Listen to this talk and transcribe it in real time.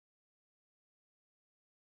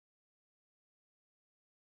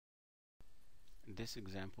This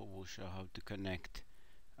example will show how to connect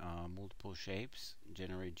multiple shapes,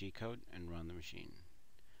 generate G-code, and run the machine.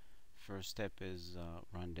 First step is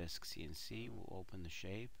run disk CNC. We'll open the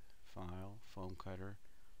shape, file, foam cutter,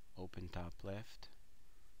 open top left.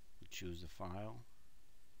 We'll choose the file.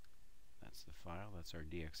 That's the file. That's our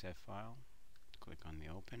DXF file. Click on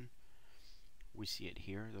the open. We see it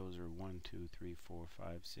here. Those are 1, 2, 3, 4,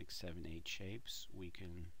 5, 6, 7, 8 shapes. We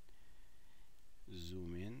can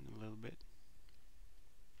zoom in a little bit.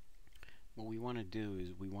 What we want to do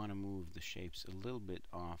is we want to move the shapes a little bit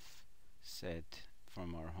offset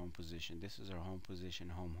from our home position. This is our home position,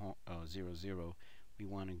 home 0, 0. We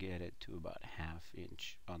want to get it to about ½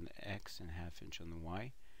 inch on the X and ½ inch on the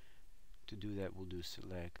Y. To do that, we'll do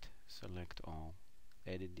select all,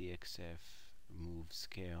 edit DXF, move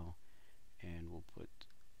scale, and we'll put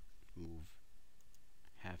move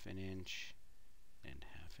 ½ inch and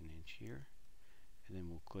 ½ inch here, and then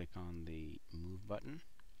we'll click on the move button,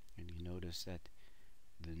 and you notice that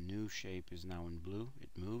the new shape is now in blue. It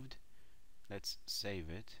moved. Let's save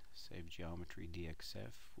it. Save geometry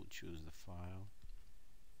DXF. We'll choose the file,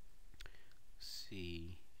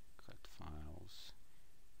 C, cut files,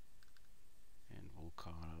 and we'll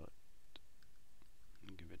call it,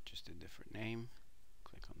 give it just a different name.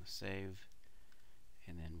 Click on the save,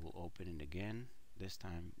 and then we'll open it again. This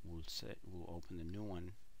time we'll open the new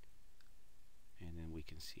one, and then we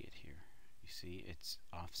can see it here. You see it's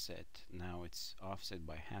offset. Now it's offset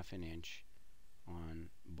by ½ inch on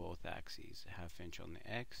both axes, ½ inch on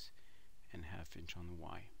the X and ½ inch on the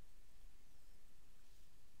Y.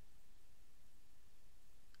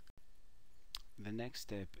 The next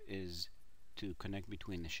step is to connect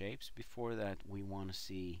between the shapes. Before that, we want to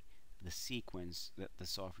see the sequence that the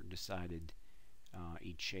software decided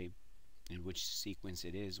each shape in which sequence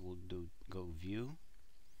it is. We'll go view,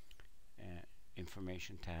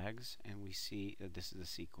 information tags, and we see that this is the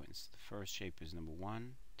sequence. The first shape is number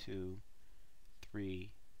 1, 2,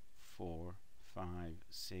 3, 4, 5,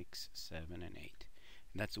 6, 7, and 8.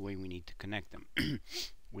 And that's the way we need to connect them.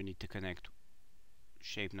 We need to connect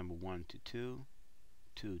shape number 1 to 2,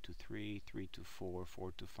 2 to 3, 3 to 4,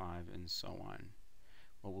 4 to 5, and so on.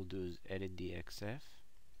 What we'll do is edit DXF,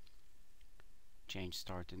 change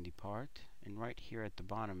start and depart, and right here at the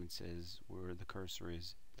bottom it says where the cursor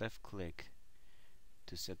is, left click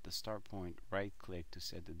to set the start point, right click to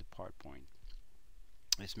set the depart point.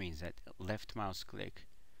 This means that left mouse click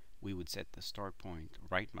we would set the start point,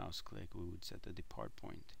 right mouse click we would set the depart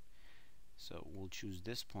point. So we'll choose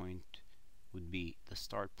this point would be the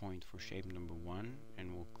start point for shape number 1,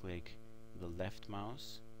 and we'll click the left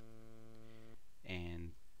mouse,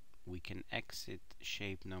 and we can exit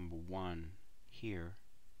shape number 1 here,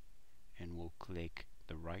 and we'll click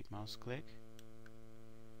the right mouse click.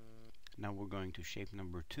 Now we're going to shape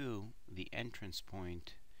number 2. The entrance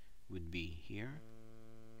point would be here,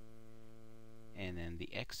 and then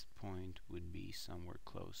the exit point would be somewhere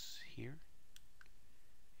close here.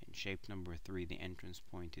 In shape number 3, the entrance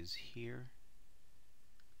point is here.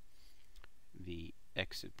 The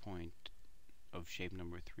exit point of shape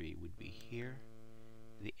number 3 would be here.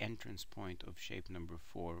 The entrance point of shape number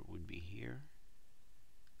 4 would be here.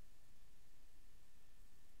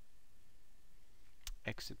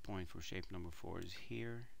 Exit point for shape number 4 is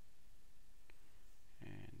here.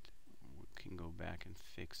 And we can go back and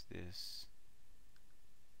fix this.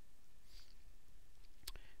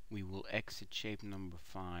 We will exit shape number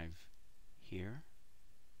 5 here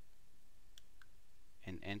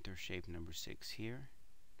and enter shape number 6 here.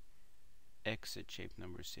 Exit shape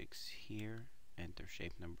number 6 here, enter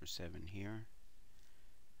shape number 7 here.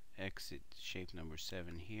 Exit shape number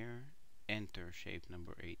 7 here, enter shape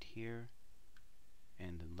number 8 here,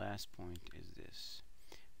 and the last point is this.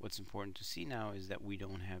 What's important to see now is that we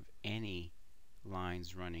don't have any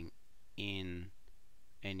lines running in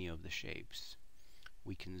any of the shapes.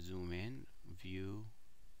 We can zoom in, view,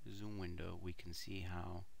 zoom window. We can see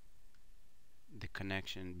how the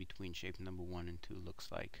connection between shape number 1 and 2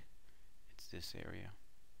 looks like. It's this area.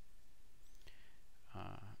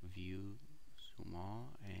 View, zoom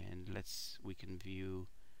all, and we can view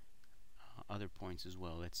other points as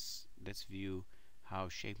well. Let's view how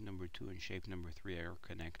shape number 2 and shape number 3 are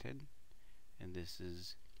connected, and this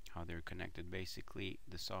is how they're connected. Basically,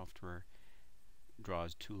 the software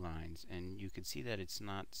draws 2 lines, and you can see that it's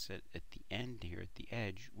not set at the end here, at the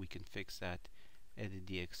edge. We can fix that, edit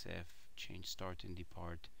DXF, change start and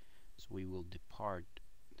depart. So we will depart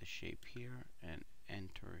the shape here and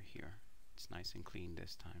enter here. It's nice and clean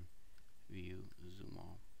this time. View, zoom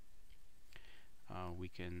all. We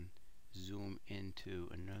can zoom into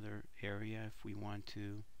another area if we want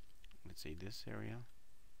to. Let's say this area,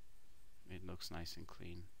 it looks nice and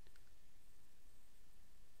clean.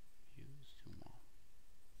 Zoom all.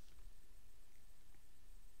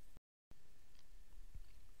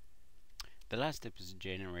 The last step is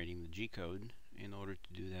generating the G-code. In order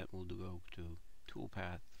to do that, we'll go to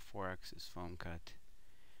Toolpath, 4-axis foam cut.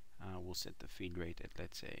 We'll set the feed rate at,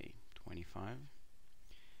 let's say, 25,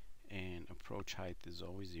 and approach height is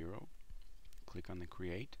always 0. Click on the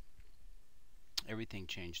create. Everything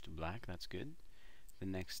changed to black. That's good. The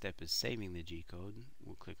next step is saving the G-code.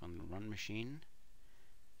 We'll click on the run machine,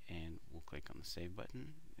 and we'll click on the save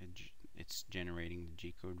button. It's generating the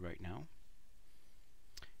G-code right now.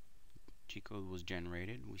 G-code was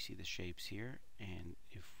generated. We see the shapes here, and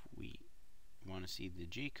if we want to see the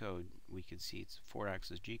G-code, we can see it's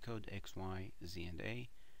 4-axis G-code, X, Y, Z, and A,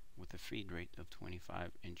 with a feed rate of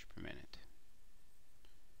 25 inch per minute.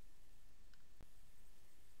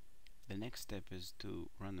 The next step is to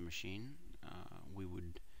run the machine. We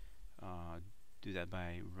would do that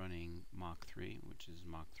by running Mach 3, which is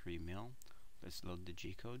Mach 3 mill. Let's load the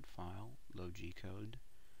G-code file, load G-code.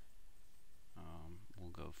 We'll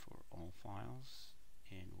go for all files,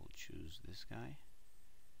 and we'll choose this guy.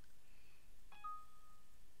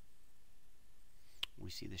 We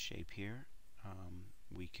see the shape here.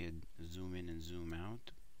 We could zoom in and zoom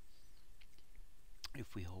out.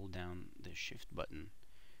 If we hold down the shift button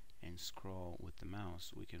and scroll with the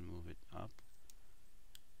mouse, we can move it up.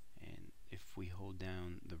 And if we hold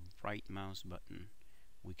down the right mouse button,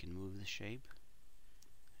 we can move the shape.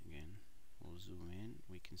 Again, we'll zoom in.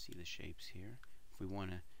 We can see the shapes here. If we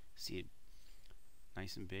want to see it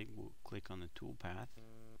nice and big, we'll click on the toolpath.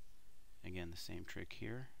 Again, the same trick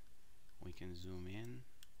here. We can zoom in,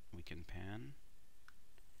 we can pan,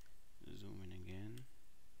 zoom in again,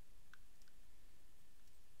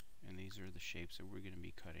 and these are the shapes that we're going to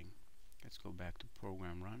be cutting. Let's go back to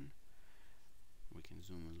program run. We can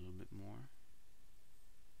zoom a little bit more.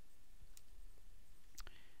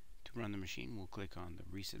 To run the machine, we'll click on the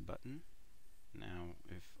reset button. Now,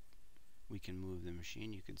 if we can move the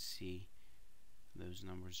machine, you could see those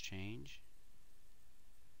numbers change.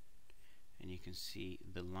 And you can see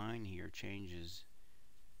the line here changes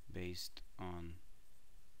based on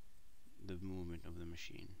the movement of the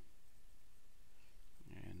machine.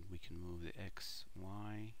 And we can move the X,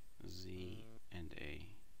 Y, Z, and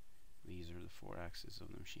A. These are the 4 axes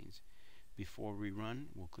of the machines. Before we run,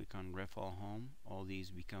 we'll click on Ref All Home. All these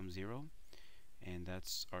become 0, and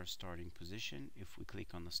that's our starting position. If we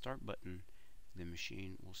click on the Start button, the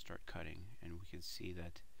machine will start cutting, and we can see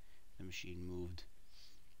that the machine moved.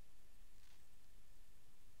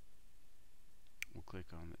 We'll click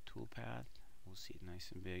on the toolpath. We'll see it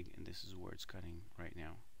nice and big, and this is where it's cutting right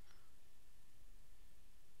now.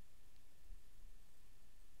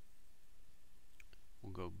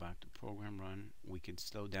 We'll go back to program run. We could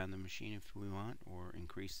slow down the machine if we want, or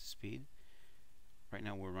increase the speed. Right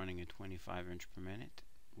now we're running at 25 inch per minute.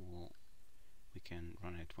 We can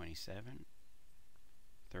run at 27,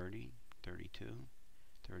 30, 32,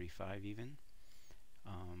 35 even.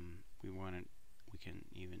 We can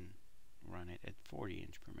even run it at 40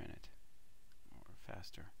 inch per minute or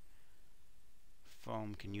faster.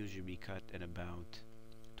 Foam can usually be cut at about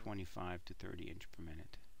 25 to 30 inch per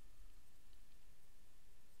minute.